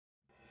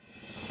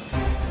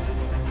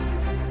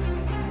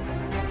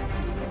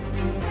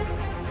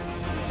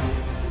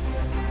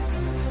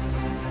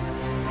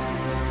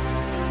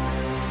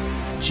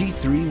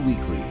G3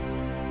 Weekly.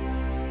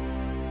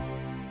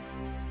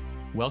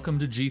 Welcome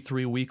to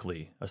G3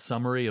 Weekly, a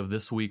summary of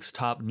this week's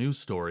top news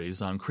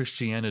stories on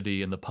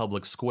Christianity in the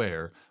public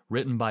square,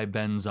 written by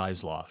Ben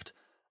Zeisloft.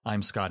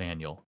 I'm Scott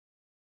Aniel.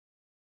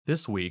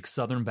 This week,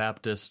 Southern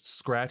Baptists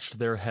scratched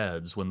their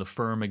heads when the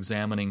firm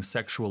examining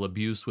sexual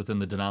abuse within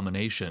the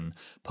denomination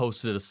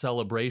posted a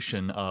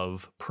celebration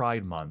of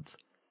Pride Month.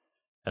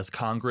 As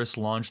Congress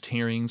launched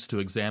hearings to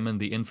examine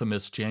the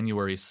infamous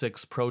January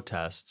 6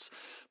 protests,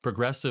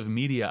 progressive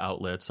media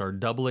outlets are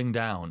doubling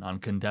down on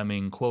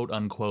condemning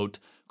quote-unquote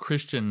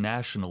Christian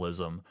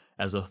nationalism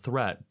as a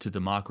threat to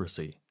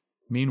democracy.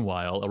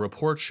 Meanwhile, a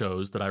report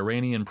shows that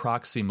Iranian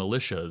proxy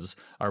militias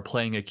are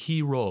playing a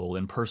key role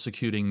in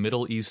persecuting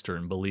Middle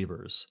Eastern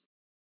believers.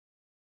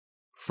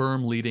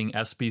 Firm leading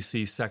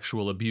SBC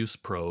sexual abuse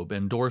probe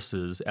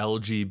endorses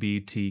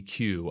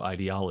LGBTQ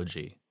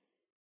ideology.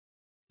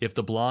 If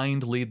the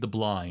blind lead the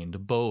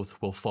blind, both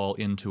will fall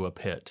into a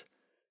pit.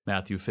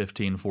 Matthew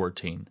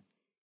 15:14.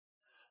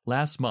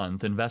 Last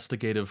month,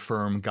 investigative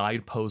firm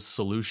Guidepost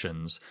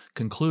Solutions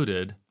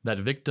concluded that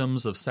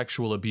victims of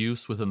sexual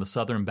abuse within the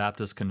Southern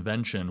Baptist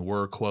Convention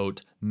were,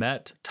 quote,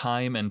 met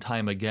time and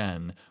time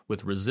again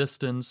with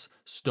resistance,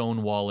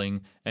 stonewalling,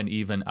 and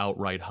even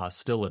outright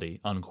hostility,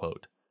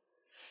 unquote.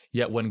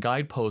 Yet when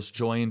Guidepost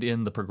joined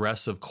in the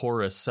progressive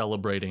chorus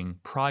celebrating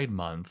Pride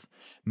Month,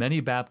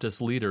 many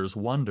Baptist leaders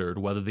wondered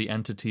whether the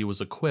entity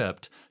was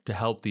equipped to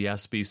help the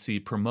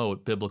SBC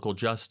promote biblical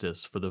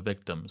justice for the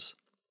victims.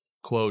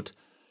 Quote,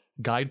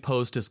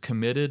 Guidepost is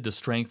committed to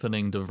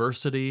strengthening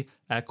diversity,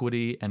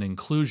 equity, and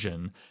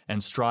inclusion,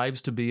 and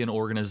strives to be an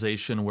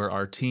organization where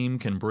our team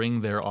can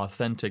bring their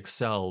authentic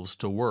selves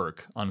to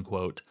work,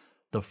 unquote,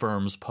 the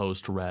firm's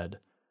post read.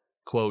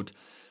 Quote,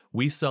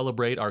 we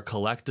celebrate our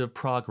collective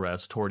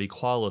progress toward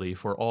equality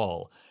for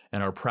all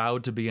and are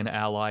proud to be an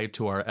ally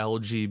to our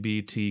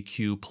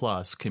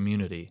LGBTQ+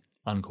 community,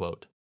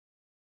 unquote.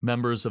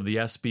 Members of the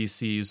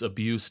SBC's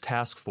Abuse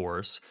Task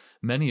Force,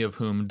 many of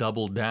whom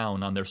doubled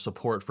down on their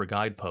support for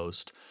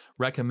Guidepost,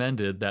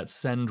 recommended that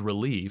Send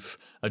Relief,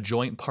 a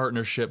joint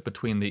partnership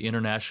between the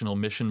International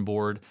Mission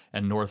Board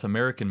and North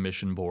American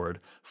Mission Board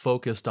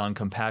focused on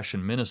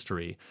compassion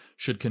ministry,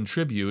 should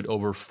contribute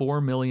over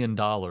 $4 million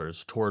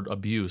toward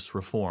abuse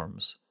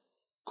reforms.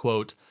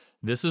 Quote,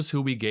 this is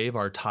who we gave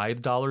our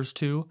tithe dollars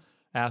to?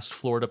 Asked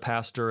Florida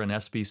pastor and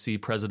SBC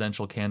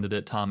presidential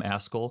candidate Tom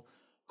Askell.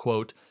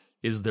 Quote,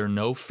 is there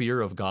no fear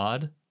of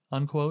God?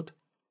 Unquote.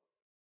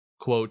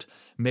 Quote,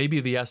 maybe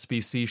the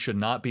SBC should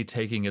not be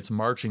taking its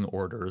marching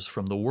orders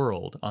from the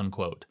world,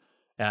 unquote,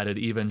 added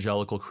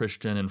evangelical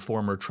Christian and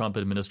former Trump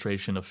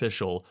administration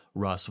official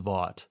Russ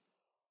Vaught.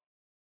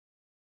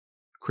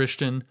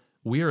 Christian,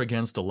 we are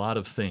against a lot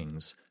of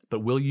things, but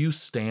will you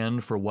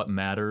stand for what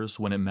matters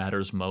when it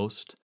matters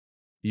most?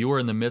 You are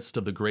in the midst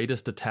of the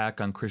greatest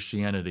attack on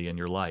Christianity in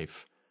your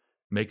life.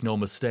 Make no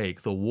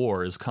mistake, the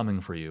war is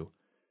coming for you.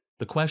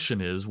 The question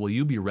is, will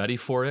you be ready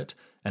for it,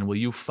 and will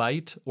you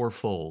fight or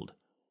fold?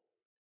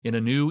 In a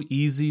new,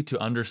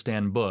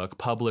 easy-to-understand book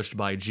published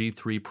by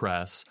G3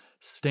 Press,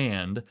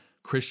 Stand,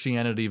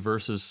 Christianity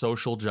versus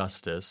Social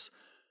Justice,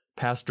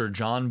 Pastor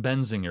John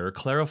Benzinger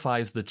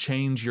clarifies the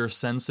change you're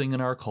sensing in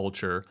our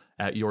culture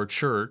at your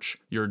church,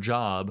 your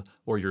job,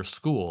 or your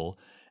school,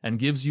 and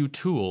gives you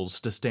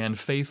tools to stand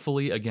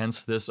faithfully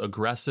against this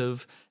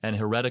aggressive and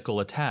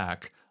heretical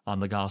attack on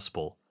the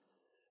gospel.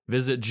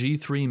 Visit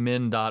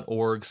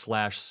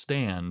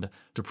g3min.org/stand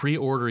to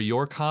pre-order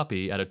your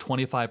copy at a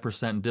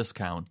 25%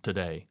 discount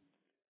today.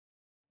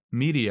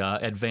 Media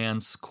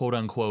advance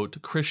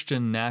quote-unquote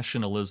Christian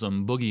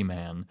nationalism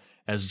boogeyman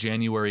as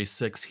January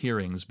 6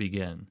 hearings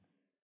begin.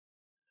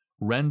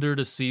 Render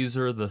to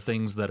Caesar the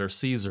things that are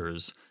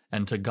Caesar's,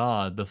 and to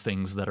God the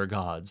things that are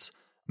God's.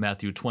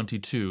 Matthew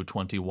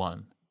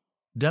 22:21.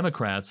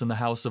 Democrats in the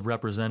House of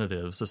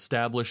Representatives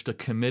established a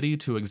committee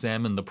to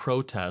examine the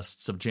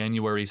protests of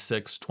January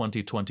 6,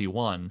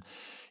 2021,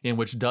 in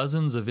which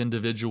dozens of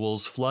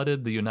individuals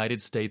flooded the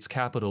United States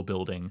Capitol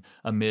building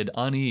amid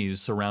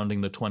unease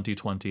surrounding the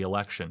 2020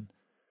 election.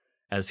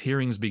 As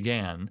hearings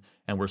began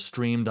and were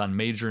streamed on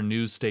major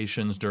news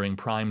stations during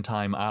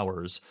primetime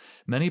hours,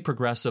 many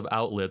progressive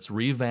outlets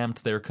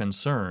revamped their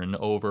concern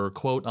over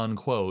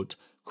quote-unquote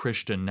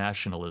Christian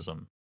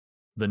nationalism.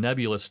 The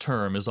nebulous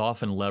term is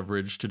often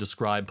leveraged to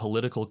describe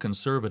political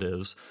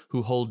conservatives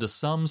who hold to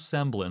some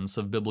semblance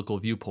of biblical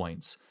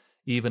viewpoints,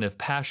 even if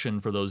passion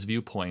for those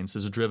viewpoints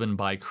is driven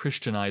by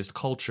Christianized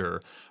culture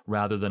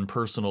rather than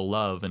personal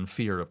love and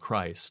fear of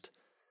Christ.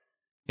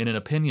 In an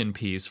opinion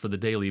piece for the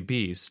Daily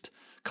Beast,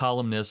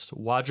 columnist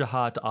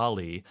Wajahat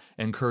Ali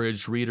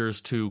encouraged readers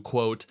to,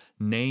 quote,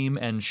 name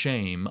and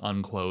shame,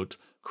 unquote,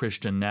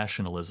 Christian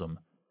nationalism.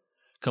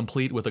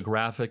 Complete with a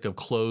graphic of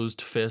closed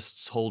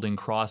fists holding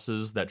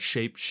crosses that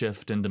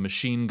shape-shift into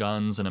machine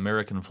guns and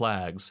American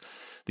flags,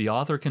 the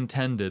author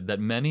contended that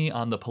many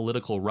on the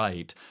political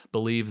right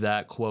believe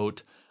that,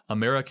 quote,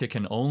 America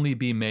can only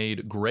be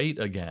made great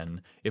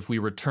again if we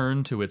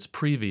return to its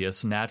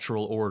previous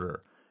natural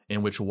order,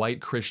 in which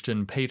white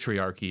Christian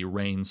patriarchy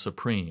reigns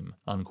supreme,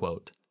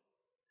 unquote.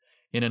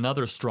 In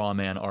another straw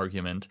man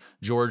argument,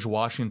 George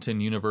Washington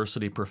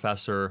University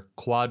professor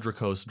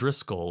Quadricos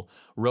Driscoll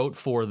wrote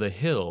for The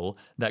Hill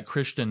that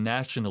Christian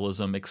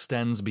nationalism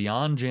extends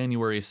beyond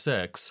January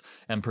 6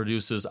 and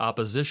produces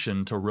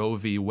opposition to Roe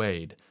v.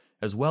 Wade,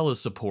 as well as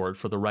support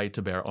for the right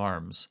to bear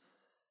arms.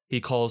 He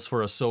calls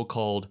for a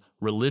so-called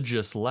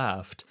religious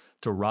left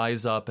to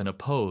rise up and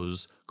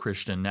oppose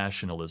Christian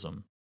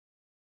nationalism.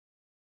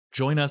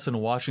 Join us in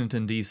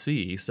Washington,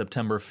 D.C.,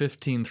 September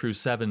 15 through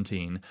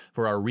 17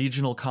 for our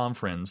regional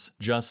conference,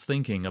 Just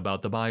Thinking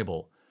About the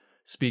Bible.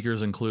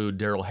 Speakers include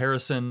Daryl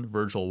Harrison,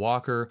 Virgil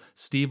Walker,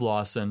 Steve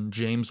Lawson,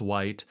 James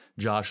White,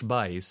 Josh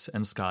Bice,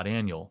 and Scott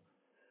Aniol.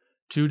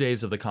 2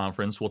 days of the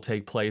conference will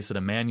take place at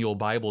Emmanuel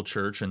Bible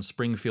Church in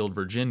Springfield,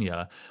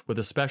 Virginia, with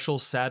a special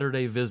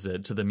Saturday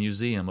visit to the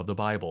Museum of the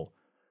Bible.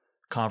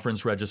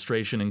 Conference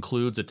registration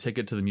includes a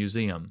ticket to the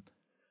museum.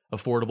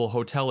 Affordable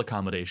hotel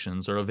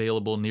accommodations are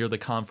available near the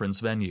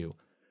conference venue.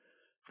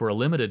 For a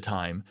limited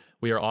time,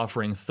 we are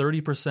offering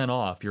 30%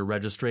 off your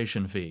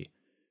registration fee.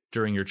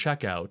 During your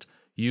checkout,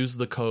 use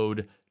the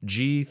code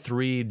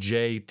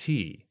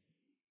G3JT.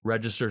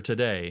 Register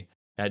today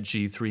at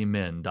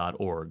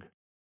g3min.org.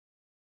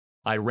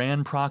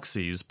 Iran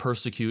proxies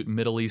persecute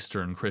Middle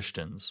Eastern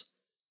Christians.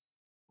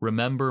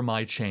 Remember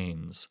my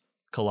chains.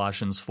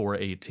 Colossians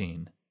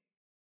 4:18.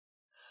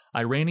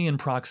 Iranian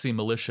proxy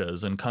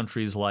militias in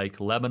countries like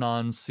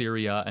Lebanon,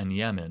 Syria, and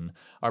Yemen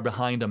are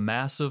behind a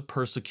massive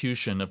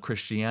persecution of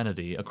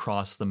Christianity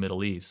across the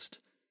Middle East.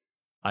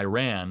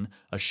 Iran,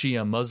 a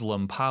Shia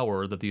Muslim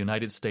power that the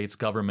United States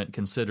government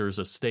considers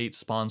a state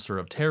sponsor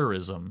of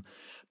terrorism,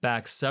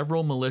 backs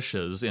several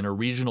militias in a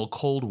regional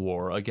Cold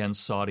War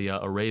against Saudi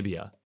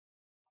Arabia.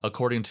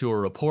 According to a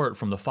report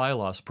from the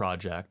Philos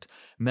Project,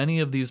 many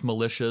of these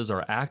militias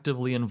are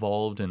actively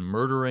involved in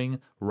murdering,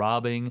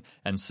 robbing,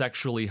 and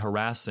sexually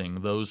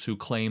harassing those who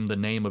claim the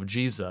name of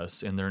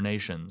Jesus in their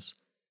nations.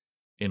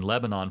 In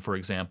Lebanon, for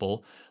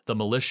example, the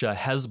militia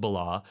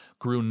Hezbollah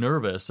grew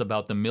nervous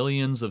about the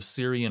millions of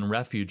Syrian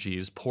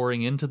refugees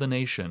pouring into the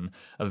nation,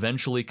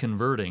 eventually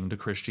converting to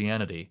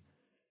Christianity.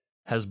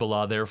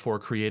 Hezbollah therefore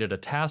created a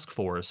task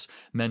force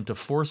meant to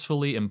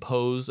forcefully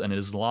impose an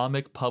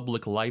Islamic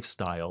public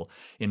lifestyle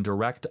in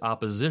direct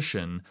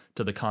opposition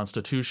to the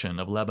Constitution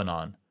of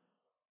Lebanon.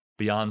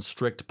 Beyond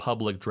strict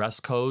public dress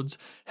codes,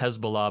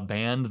 Hezbollah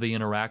banned the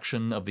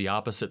interaction of the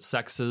opposite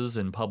sexes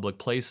in public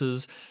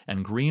places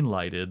and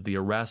greenlighted the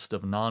arrest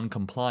of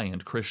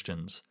non-compliant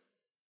Christians.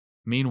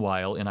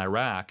 Meanwhile, in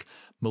Iraq,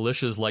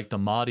 militias like the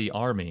Mahdi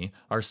Army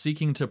are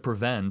seeking to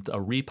prevent a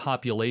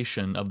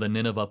repopulation of the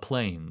Nineveh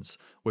Plains,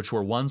 which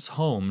were once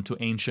home to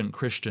ancient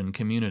Christian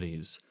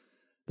communities.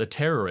 The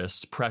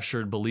terrorists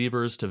pressured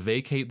believers to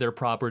vacate their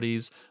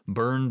properties,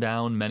 burn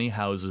down many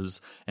houses,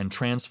 and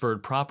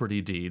transferred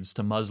property deeds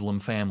to Muslim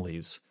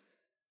families.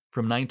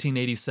 From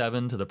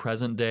 1987 to the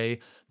present day,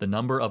 the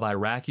number of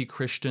Iraqi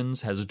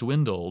Christians has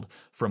dwindled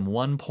from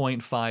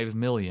 1.5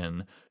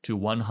 million to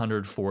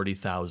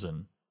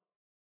 140,000.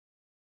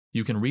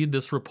 You can read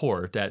this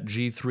report at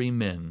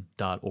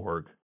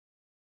g3min.org.